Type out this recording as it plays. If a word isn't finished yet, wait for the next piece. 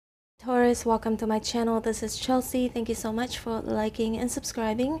Taurus, welcome to my channel. This is Chelsea. Thank you so much for liking and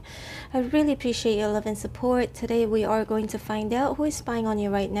subscribing. I really appreciate your love and support. Today we are going to find out who is spying on you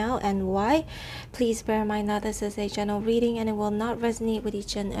right now and why. Please bear in mind that this is a general reading and it will not resonate with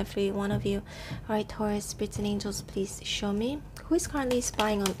each and every one of you. Alright, Taurus, spirits and angels, please show me who is currently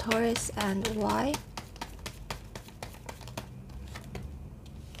spying on Taurus and why.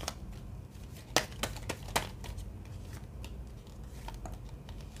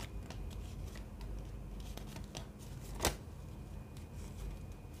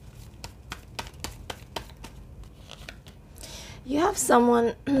 You have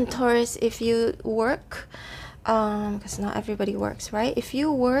someone, Taurus, if you work, because not everybody works, right? If you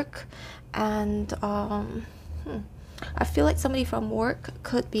work and I feel like somebody from work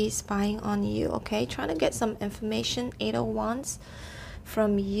could be spying on you, okay? Trying to get some information, 8 of Wands,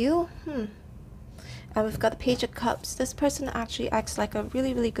 from you. And we've got the Page of Cups. This person actually acts like a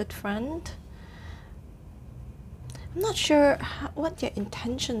really good friend. I'm not sure what their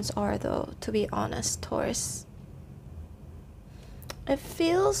intentions are, though, to be honest, Taurus. It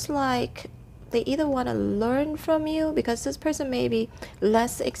feels like they either want to learn from you, because this person may be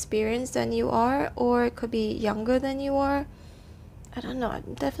less experienced than you are, or it could be younger than you are. I don't know.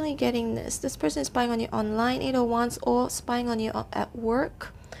 I'm definitely getting this. This person is spying on you online, 8 of Wands, or spying on you at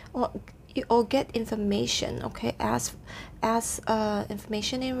work, or get information, okay? Ask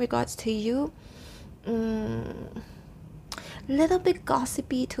information in regards to you. Little bit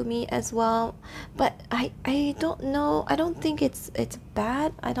gossipy to me as well, but I don't know. I don't think it's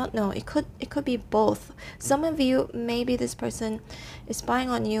bad. I don't know. It could be both. Some of you, maybe this person is spying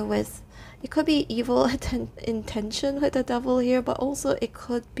on you with, it could be evil intention with the devil here, but also it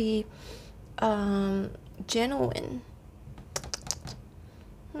could be genuine.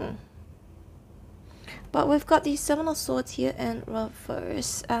 But we've got the 7 of Swords here in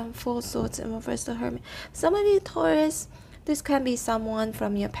reverse, 4 of Swords in reverse, the Hermit. Some of you, Taurus, this can be someone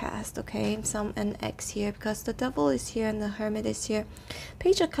from your past, okay? An ex here, because the devil is here and the Hermit is here.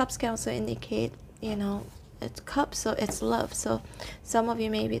 Page of Cups can also indicate, you know, it's cups, so it's love. So some of you,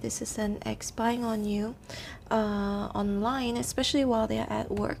 maybe this is an ex spying on you online, especially while they're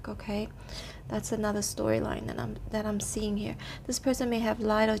at work, okay? That's another storyline that I'm seeing here. This person may have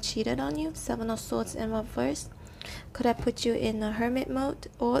lied or cheated on you. 7 of Swords in reverse. Could have put you in a hermit mode,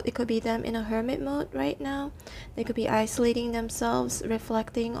 or it could be them in a hermit mode right now. They could be isolating themselves,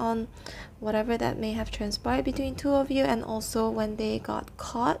 reflecting on whatever that may have transpired between two of you, and also when they got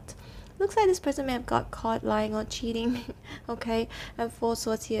caught. Looks like this person may have got caught lying or cheating. Okay, and 4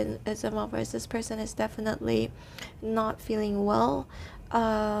 Swords here is in reverse. This person is definitely not feeling well.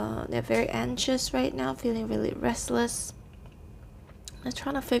 They're very anxious right now, feeling really restless. They're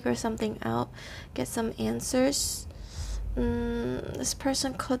trying to figure something out, get some answers. This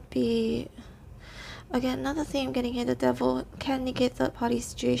person could be, again, another thing I'm getting here, the devil can negate third party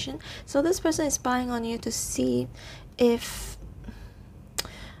situation. So this person is spying on you to see if,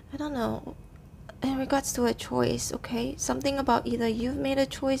 I don't know, in regards to a choice, okay? Something about either you've made a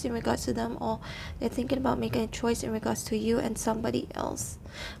choice in regards to them, or they're thinking about making a choice in regards to you and somebody else.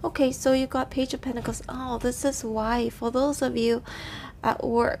 Okay, so you got Page of Pentacles. Oh, this is why. For those of you at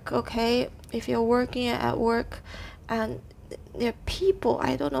work, okay? If you're working at work and they're people,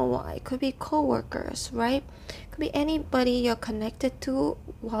 I don't know why. It could be co-workers, right? It could be anybody you're connected to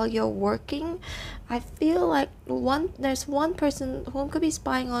while you're working. I feel like there's one person who could be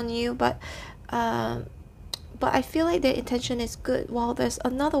spying on you, but I feel like their intention is good, while there's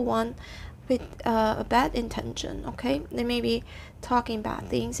another one with a bad intention, okay? They may be talking bad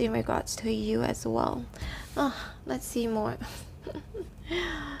things in regards to you as well. Let's see more.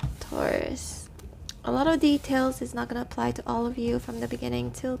 Taurus. A lot of details is not going to apply to all of you from the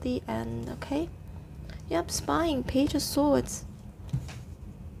beginning till the end, okay? Yep, spying, Page of Swords.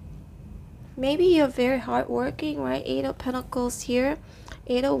 Maybe you're very hardworking, right? 8 of Pentacles here.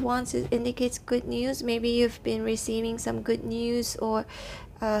 8 of Wands indicates good news. Maybe you've been receiving some good news, or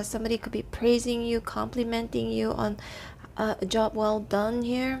somebody could be praising you, complimenting you on a job well done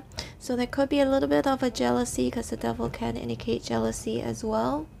here. So there could be a little bit of a jealousy, because the devil can indicate jealousy as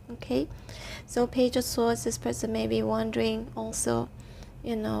well, okay? So Page of Swords, this person may be wondering also,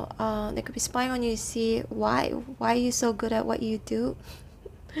 you know, they could be spying on you to see why are you so good at what you do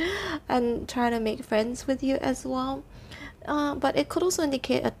and trying to make friends with you as well. But it could also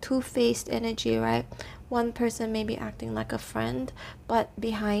indicate a two-faced energy, right? One person may be acting like a friend, but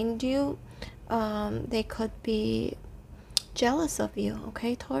behind you, they could be jealous of you,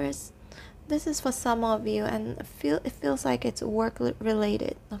 okay, Taurus? This is for some of you, and it feels like it's work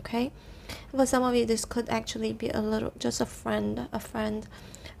related, okay? For some of you, this could actually be just a friend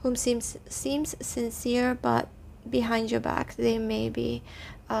whom seems sincere, but behind your back they may be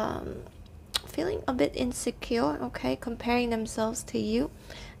feeling a bit insecure, okay, comparing themselves to you.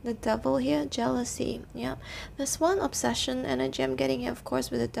 The devil here, jealousy. Yeah, there's one obsession energy I'm getting here, of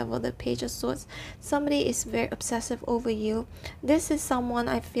course, with the devil, the page of swords. Somebody is very obsessive over you. This is someone,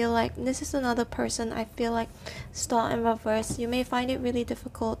 I feel like this is another person, I feel like, star in reverse. You may find it really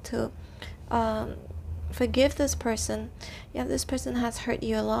difficult to forgive this person. Yeah, this person has hurt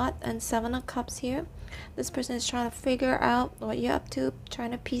you a lot. And 7 of Cups here, this person is trying to figure out what you're up to,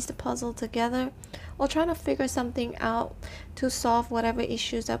 trying to piece the puzzle together, or trying to figure something out to solve whatever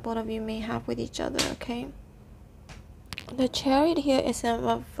issues that both of you may have with each other, okay? The Chariot here is in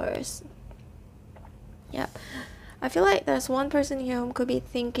reverse. Yeah, I feel like there's one person here who could be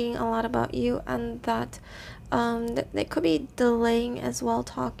thinking a lot about you, and that they could be delaying as well,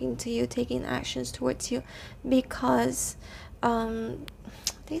 talking to you, taking actions towards you, because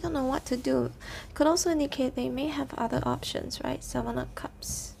they don't know what to do. It could also indicate they may have other options, right? 7 of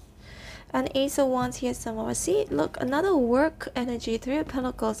Cups. And Ace of Wands here somewhere. See, look, another work energy, 3 of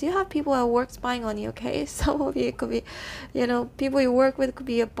Pentacles. You have people at work spying on you, okay? Some of you could be, you know, people you work with, could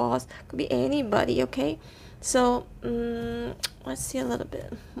be a boss, could be anybody, okay? So, let's see a little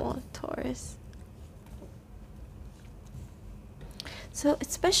bit more, Taurus. So,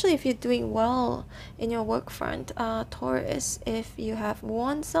 especially if you're doing well in your work front, Taurus, if you have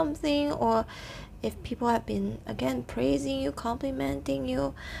won something, or if people have been, again, praising you, complimenting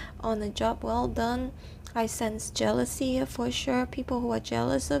you on a job well done, I sense jealousy here for sure. People who are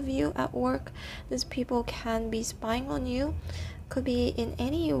jealous of you at work, these people can be spying on you. Could be in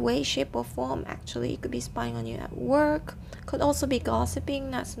any way, shape, or form, actually. Could be spying on you at work. Could also be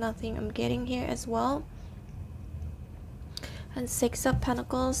gossiping. That's nothing I'm getting here as well. And 6 of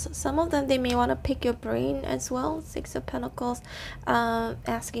Pentacles, some of them, they may want to pick your brain as well. 6 of Pentacles,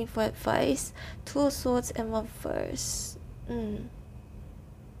 asking for advice. 2 of Swords in reverse. I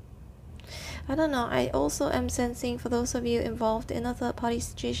don't know, I also am sensing, for those of you involved in a third party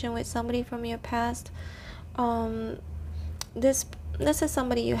situation with somebody from your past, this is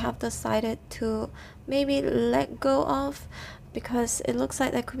somebody you have decided to maybe let go of, because it looks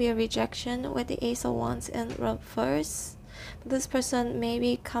like there could be a rejection with the Ace of Wands in reverse. This person may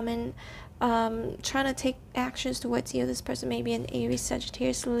be coming, trying to take actions towards you. This person may be an Aries,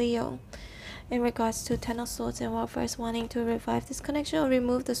 Sagittarius, Leo. In regards to 10 of Swords in reverse, wanting to revive this connection or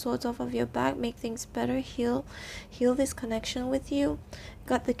remove the swords off of your back, make things better, heal this connection with you.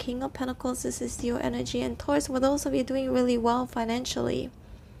 Got the King of Pentacles. This is your energy. And Taurus, for those of you doing really well financially,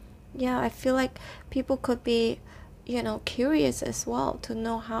 yeah, I feel like people could be, you know, curious as well to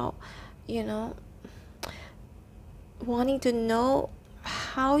know how, you know, wanting to know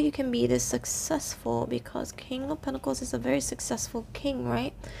how you can be this successful, because King of Pentacles is a very successful king,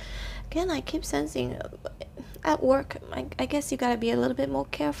 right? Again, I keep sensing at work, I guess you gotta be a little bit more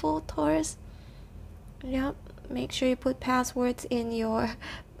careful, Taurus. Yeah, make sure you put passwords in your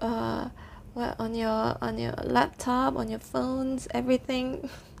on your laptop, on your phones, everything.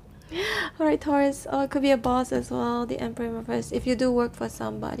 Alright, Taurus. Oh, it could be a boss as well, the Emperor in reverse, if you do work for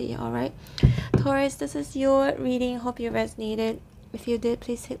somebody. Alright, Taurus, this is your reading. Hope you resonated. If you did,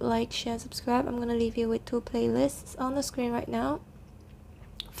 please hit like, share, and subscribe. I'm gonna leave you with 2 playlists on the screen right now.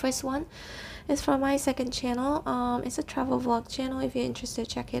 First one is from my second channel. It's a travel vlog channel. If you're interested,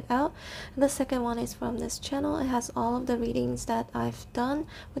 check it out. And the second one is from this channel. It has all of the readings that I've done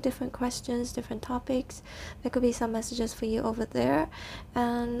with different questions, different topics. There could be some messages for you over there.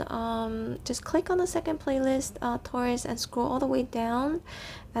 And just click on the second playlist, Taurus, and scroll all the way down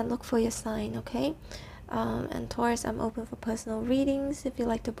and look for your sign, okay? And Taurus, I'm open for personal readings. If you'd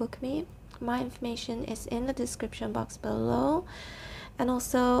like to book me, my information is in the description box below. And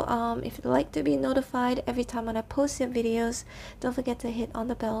also, if you'd like to be notified every time when I post your videos, don't forget to hit on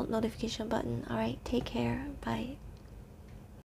the bell notification button. Alright, take care. Bye.